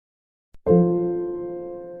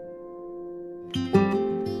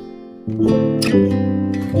You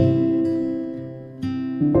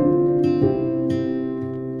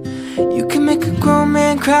can make a grown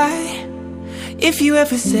man cry if you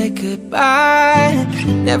ever said goodbye.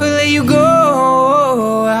 Never let you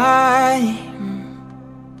go.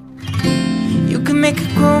 You can make a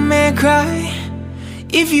grown man cry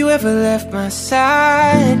if you ever left my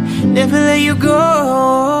side. Never let you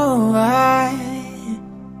go.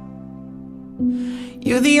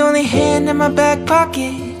 You're the only hand in my back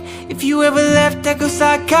pocket. If you ever left, I go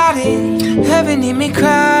psychotic. Heaven hear me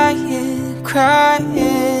crying,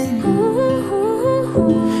 crying.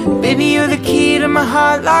 Baby, you're the key to my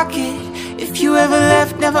heart, lock it. If you ever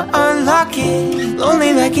left, never unlock it.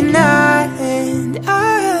 Lonely like an island,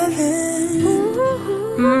 island.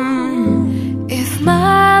 If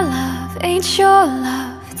my love ain't your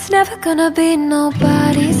love, it's never gonna be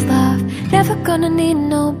nobody's love. Never gonna need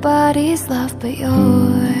nobody's love but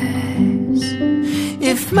yours.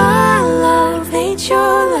 If my love ain't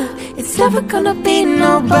your love, it's never gonna be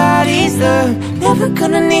nobody's love. Never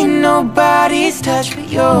gonna need nobody's touch but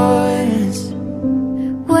yours.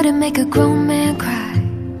 Wouldn't make a grown man cry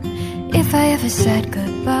if I ever said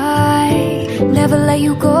goodbye. Never let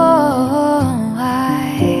you go.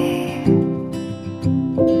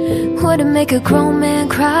 Wouldn't make a grown man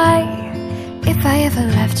cry if I ever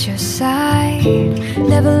left your side.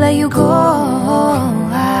 Never let you go.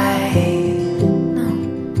 No.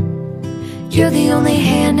 You're the only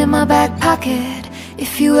hand in my back pocket.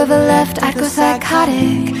 If you ever left, I'd go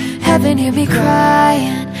psychotic. Heaven hear me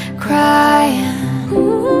crying, crying.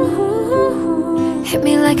 Hit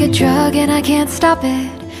me like a drug and I can't stop it.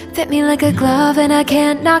 Fit me like a glove and I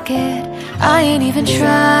can't knock it. I ain't even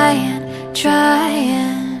trying, trying.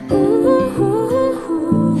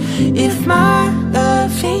 If my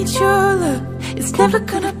love ain't your love, it's never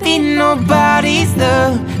gonna be nobody's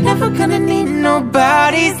love. Never gonna need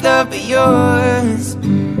nobody's love but yours.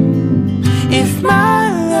 If my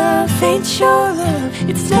love ain't your love,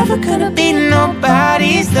 it's never gonna be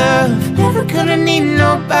nobody's love. Never gonna need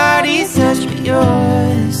nobody's touch but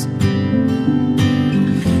yours.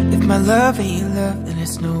 If my love ain't your love, then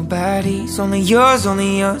it's nobody's. Only yours,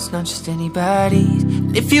 not just anybody's.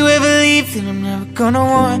 If you ever leave, then I'm never gonna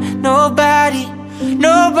want nobody,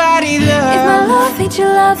 nobody love. If my love ain't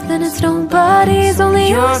your love, then it's nobody's. Only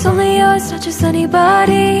yours, not just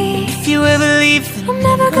anybody. If you ever leave, then I'm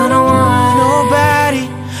never gonna want nobody,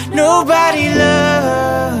 nobody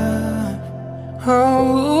love.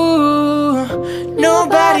 Oh,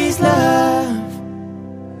 nobody's love.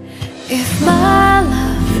 If my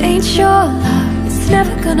love ain't your love, it's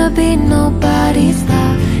never gonna be nobody's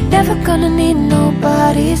love. Never gonna need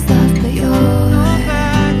nobody's love but yours.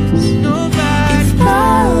 If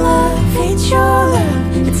my love ain't your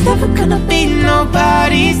love, it's never gonna be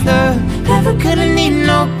nobody's love. Never gonna need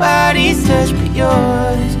nobody's touch but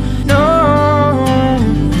yours. No.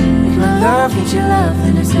 If my love ain't your love,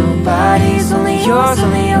 then it's nobody's. Only yours,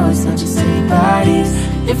 not just anybody's.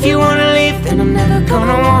 If you wanna leave, then I'm never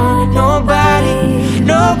gonna want